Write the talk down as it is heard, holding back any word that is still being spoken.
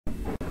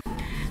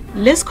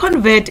Let's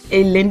convert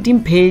a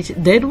landing page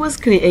that was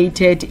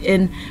created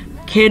in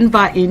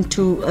Canva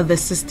into the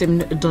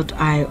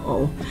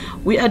system.io.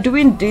 We are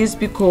doing this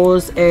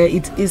because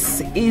it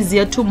is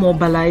easier to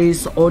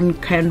mobilize on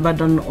Canva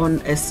than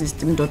on a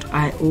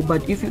system.io.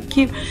 But if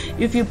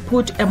you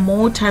put a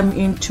more time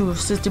into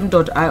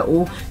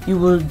system.io, you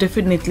will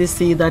definitely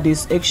see that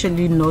it's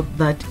actually not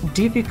that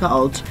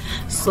difficult.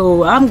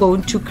 So I'm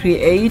going to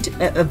create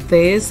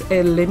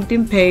a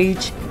landing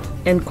page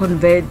and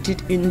convert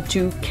it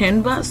into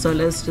Canva. So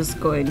let's just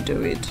go and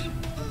do it.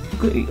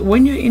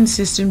 When you're in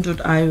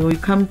system.io, you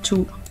come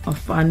to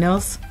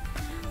funnels.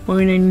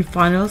 When you're in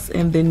funnels,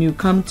 and then you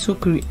come to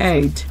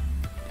create,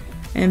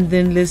 and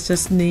then let's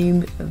just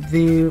name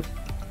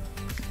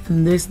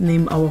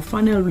our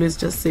funnel. Let's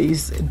just say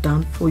it's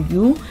done for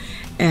you.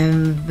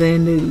 And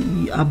then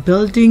you are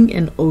building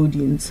an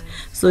audience.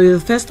 So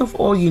first of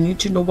all, you need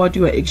to know what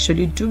you are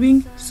actually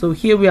doing. So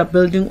here we are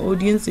building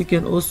audience. You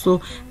can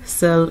also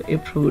sell a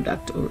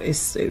product or a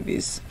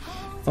service,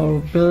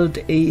 or build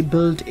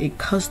a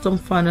custom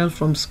funnel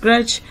from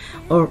scratch,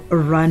 or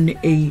run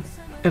a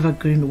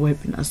evergreen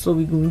webinar. So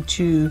we're going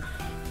to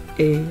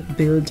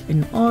build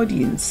an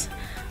audience.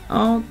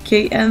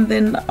 Okay, and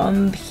then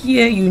on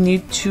here you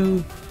need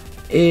to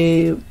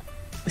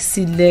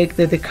select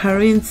the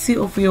currency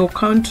of your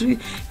country.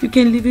 You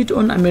can leave it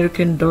on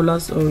American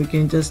dollars, or you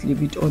can just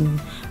leave it on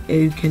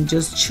you can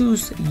just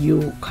choose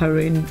your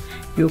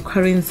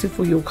currency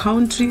for your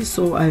country.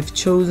 So I've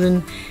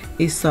chosen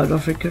a South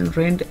African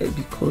rand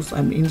because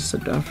I'm in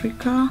South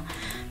Africa.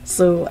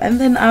 So, and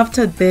then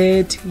after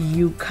that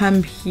you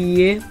come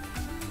here.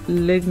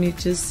 Let me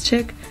just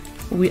check.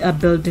 We are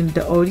building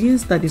the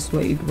audience. That is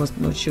why it was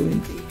not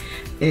showing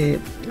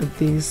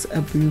this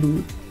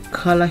blue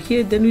color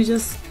here. Then we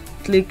just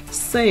click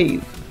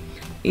save,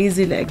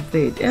 easy like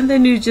that. And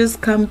then you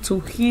just come to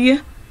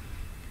here,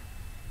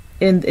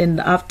 and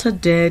after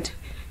that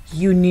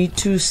you need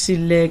to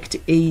select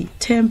a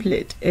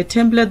template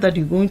that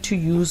you're going to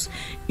use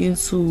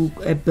into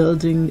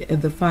building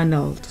the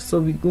funnel.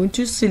 So we're going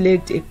to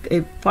select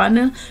a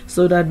funnel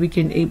so that we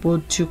can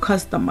able to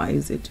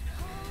customize it.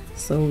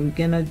 So we're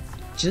gonna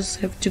just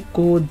have to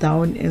go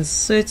down and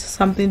search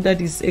something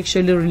that is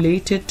actually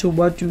related to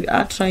what we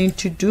are trying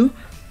to do.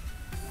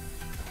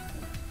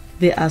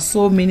 There are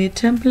so many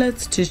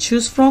templates to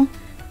choose from.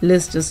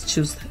 Let's just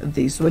choose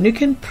this one. You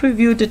can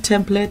preview the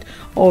template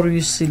or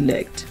you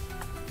select.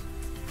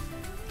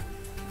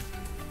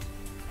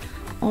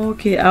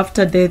 Okay,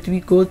 after that we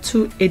go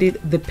to edit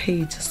the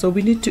page. So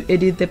we need to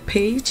edit the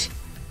page.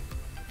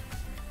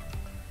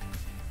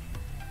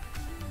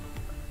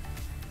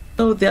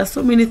 So there are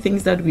so many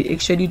things that we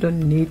actually don't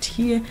need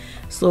here.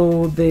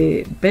 So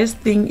the best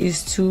thing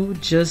is to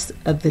just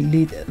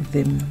delete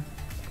them.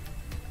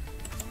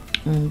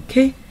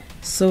 Okay,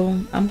 so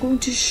I'm going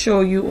to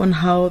show you on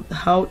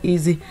how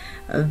easy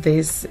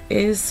this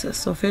is.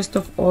 So first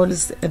of all,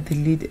 let's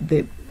delete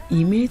the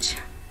image.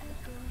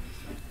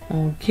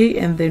 Okay,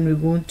 and then we're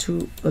going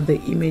to the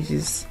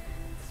images.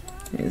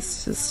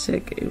 Let's just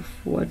check if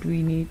what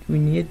we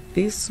need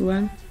this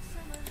one.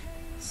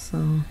 So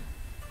I'm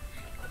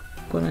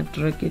gonna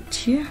drag it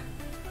here,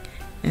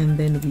 and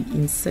then we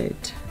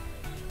insert.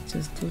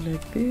 Just do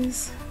like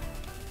this.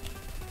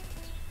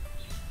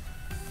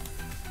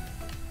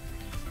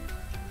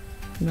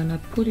 I'm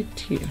gonna put it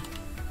here.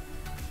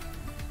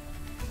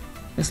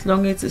 As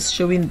long as it's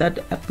showing that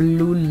a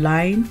blue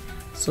line,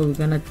 so we're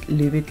gonna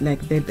leave it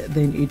like that,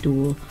 then it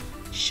will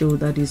show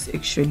that it's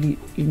actually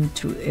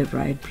into a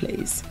right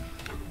place.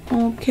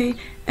 Okay,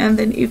 and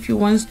then if you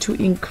want to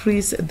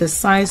increase the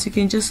size, you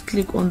can just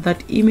click on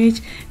that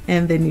image,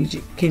 and then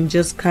you can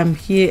just come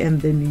here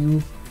and then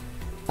you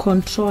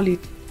control it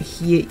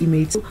here,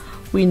 image.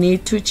 We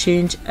need to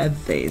change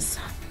this.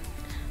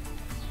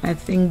 I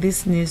think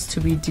this needs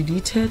to be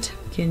deleted.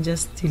 You can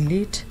just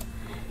delete,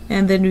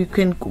 and then we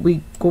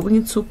go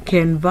into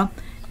Canva,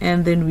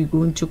 and then we're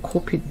going to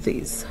copy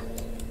this.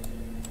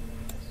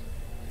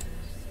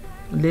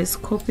 Let's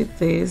copy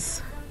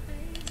this,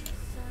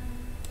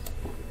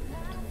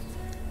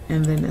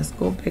 and then let's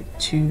go back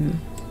to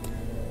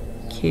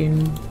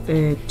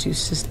Canva, to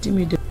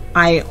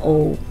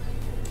system.io.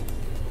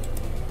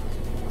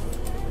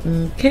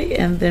 Okay,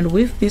 and then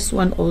with this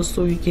one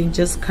also, you can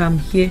just come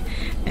here,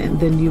 and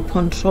then you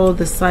control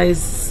the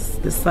size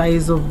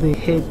of the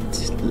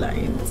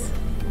headlines,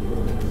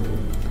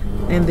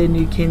 and then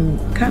you can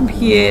come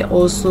here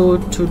also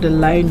to the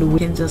line. We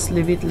can just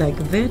leave it like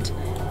that,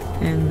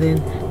 and then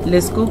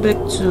let's go back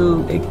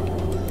to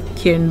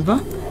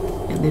Canva,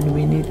 and then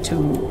we need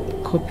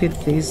to copy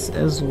this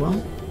as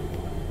well.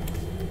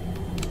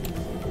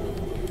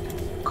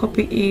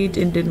 Copy it,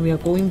 and then we are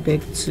going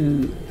back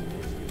to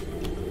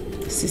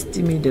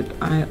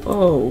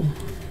system.io,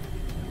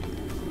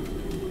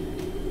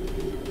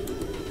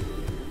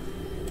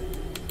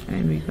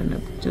 and we're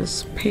gonna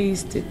just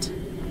paste it.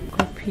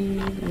 Copy.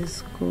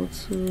 Let's go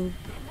to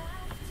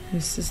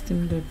the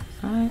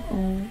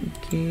system.io.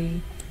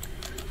 Okay,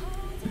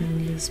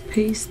 and let's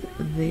paste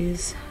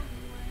this.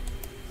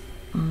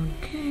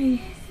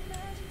 Okay,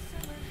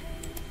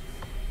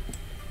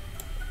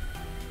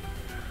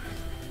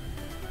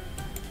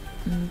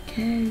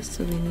 Okay,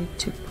 so we need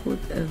to put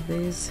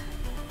this.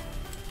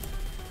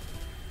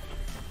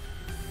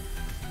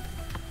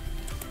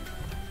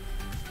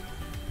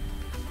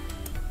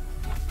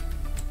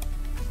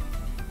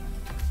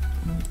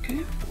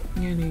 Okay,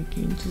 and you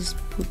can just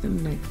put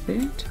them like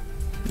that.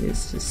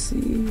 Let's just see,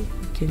 you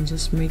can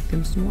just make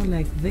them small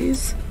like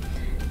this,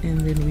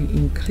 and then we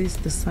increase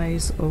the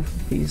size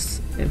of these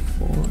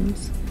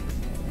phones.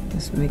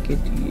 Let's make it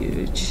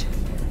huge.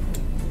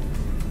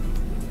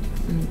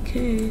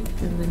 Okay,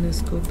 and then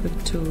let's go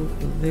back to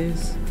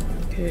this.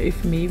 Okay,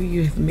 if maybe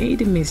you have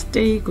made a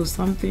mistake or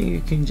something,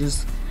 you can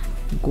just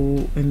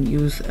go and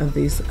use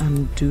this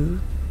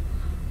undo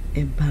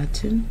a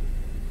button.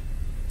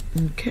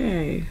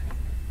 Okay,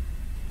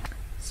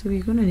 so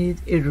we're gonna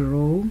need a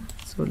row,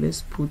 so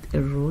let's put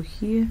a row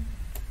here.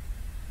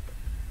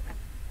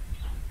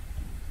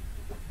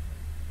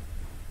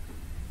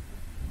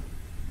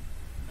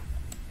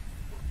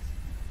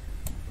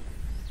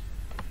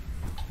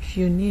 If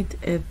you need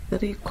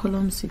 3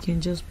 columns, you can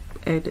just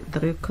add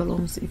 3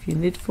 columns. If you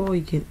need 4,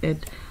 you can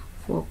add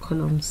 4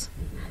 columns.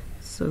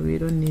 So we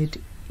don't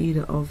need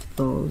either of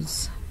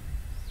those.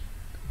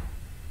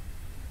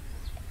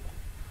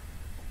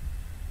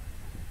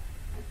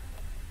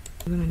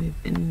 We're gonna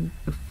need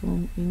a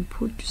form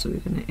input, so we're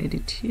gonna add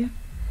it here.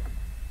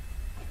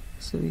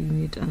 So we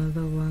need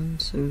another one,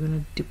 so we're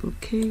gonna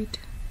duplicate.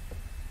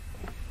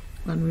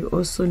 And we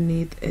also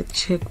need a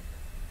check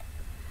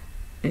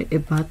a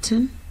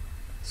button,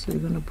 so we're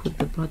gonna put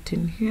the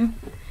button here,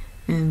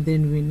 and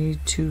then we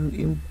need to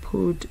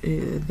input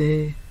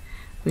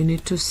we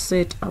need to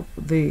set up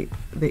the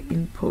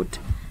input.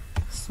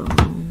 So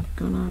I'm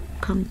gonna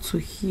come to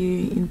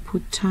here,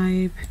 input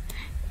type.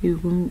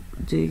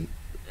 The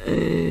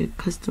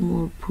customer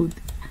will put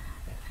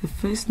a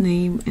first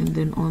name, and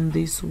then on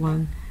this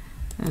one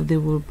they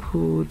will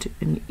put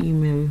an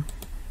email.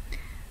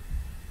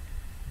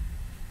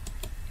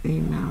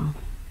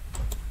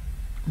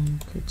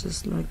 Okay,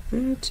 just like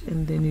that.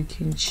 And then you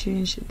can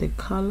change the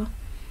color.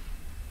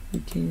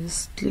 You can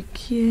just click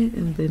here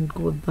and then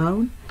go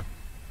down,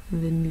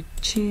 and then you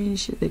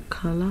change the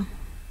color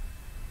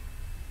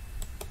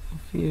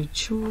of your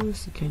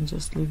choice. You can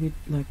just leave it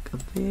like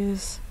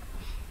this.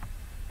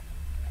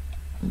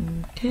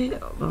 Okay,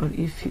 or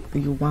if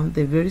you want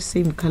the very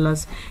same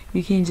colors,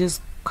 you can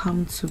just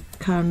come to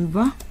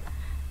Canva,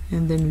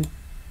 and then we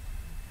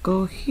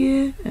go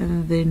here,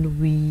 and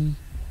then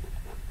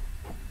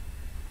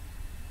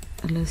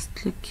let's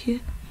click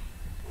here.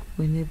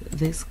 We need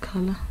this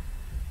color.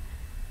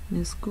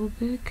 Let's go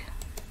back,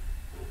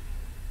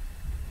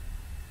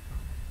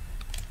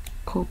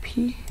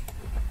 copy.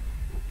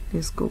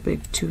 Let's go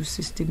back to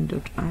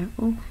system.io,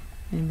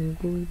 and then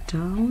go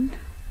down.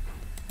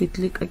 We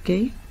click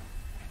again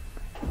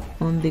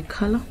on the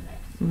color,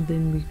 and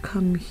then we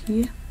come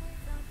here,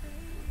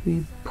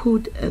 we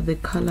put the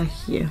color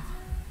here,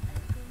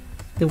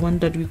 the one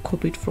that we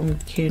copied from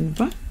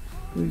Canva.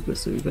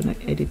 So we're gonna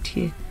add it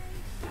here,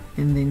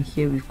 and then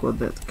here we've got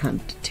that kind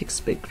of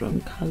text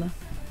background color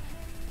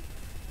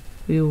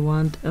we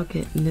want.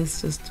 Okay,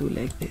 let's just do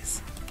like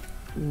this.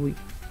 We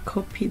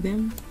copy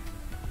them,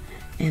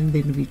 and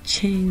then we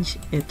change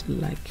it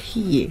like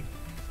here.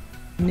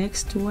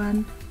 Next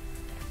one,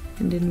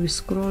 and then we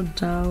scroll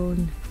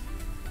down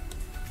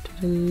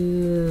to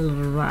the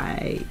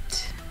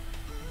right,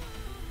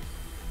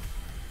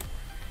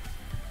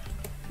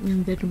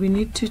 and then we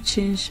need to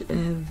change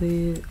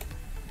the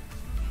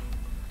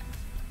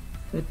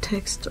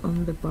text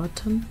on the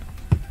button.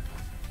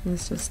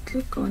 Let's just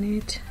click on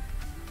it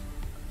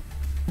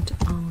and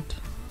out.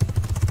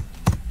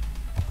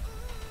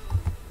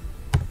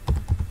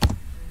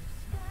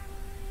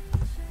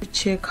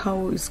 Check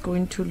how it's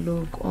going to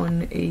look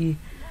on a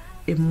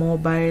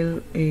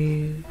mobile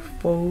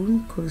phone,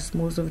 because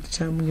most of the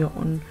time you're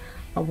on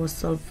our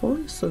cell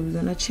phone. So we're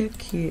gonna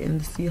check here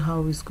and see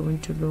how it's going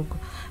to look.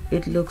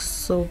 It looks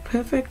so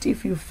perfect.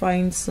 If you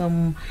find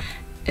some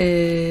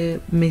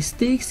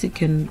mistakes, you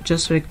can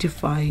just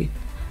rectify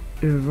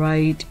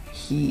right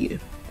here.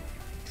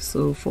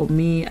 So for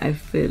me, I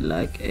feel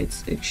like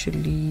it's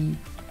actually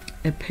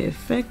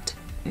perfect.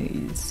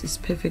 It's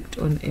perfect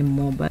on a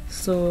mobile.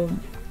 So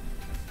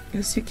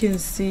as you can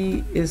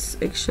see, it's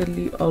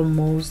actually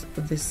almost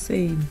the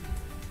same.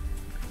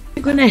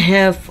 We're gonna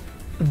have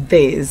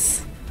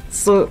this,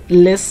 so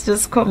let's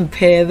just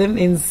compare them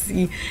and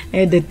see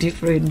the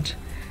different.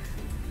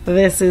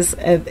 This is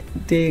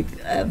the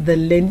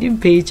landing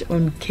page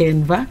on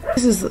Canva.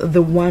 This is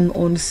the one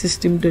on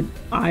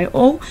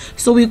system.io.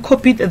 So we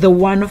copied the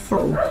one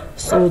from,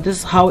 so this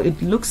is how it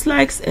looks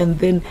like, and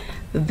then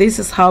this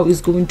is how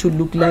it's going to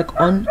look like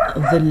on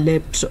the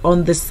laptop,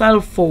 on the cell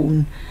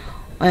phone,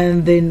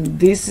 and then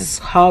this is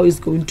how it's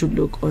going to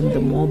look on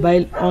the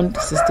mobile on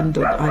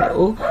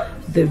system.io,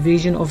 the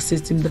version of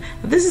system.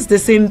 This is the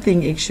same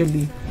thing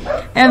actually.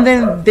 And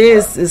then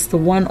this is the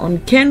one on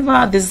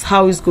Canva. This is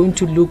how it's going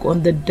to look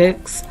on the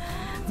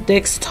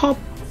desktop,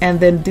 and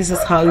then this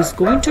is how it's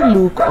going to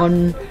look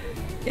on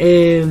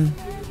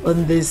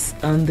on this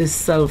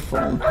cell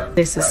phone.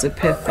 This is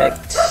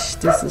perfect.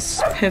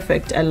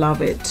 I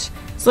love it.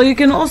 So you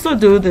can also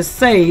do the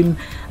same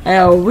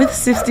with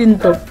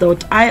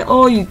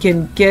System.io. You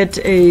can get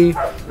a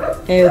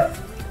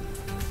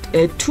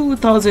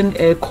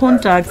 2,000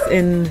 contacts,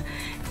 and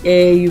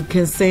you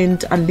can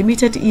send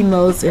unlimited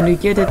emails, and you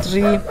get a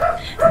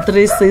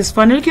 3-6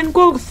 funnel. You can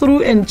go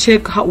through and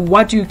check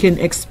what you can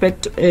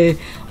expect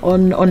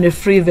on a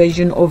free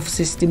version of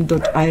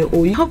System.io. I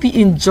hope you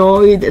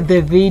enjoyed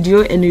the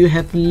video and you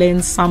have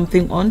learned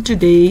something on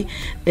today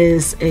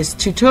as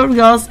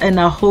tutorials, and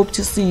I hope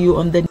to see you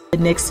on the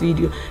next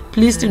video.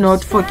 Please do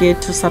not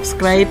forget to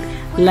subscribe,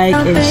 like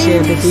and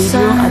share the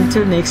video.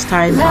 Until next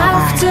time, bye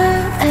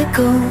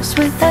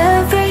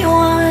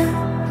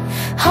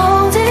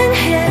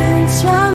bye.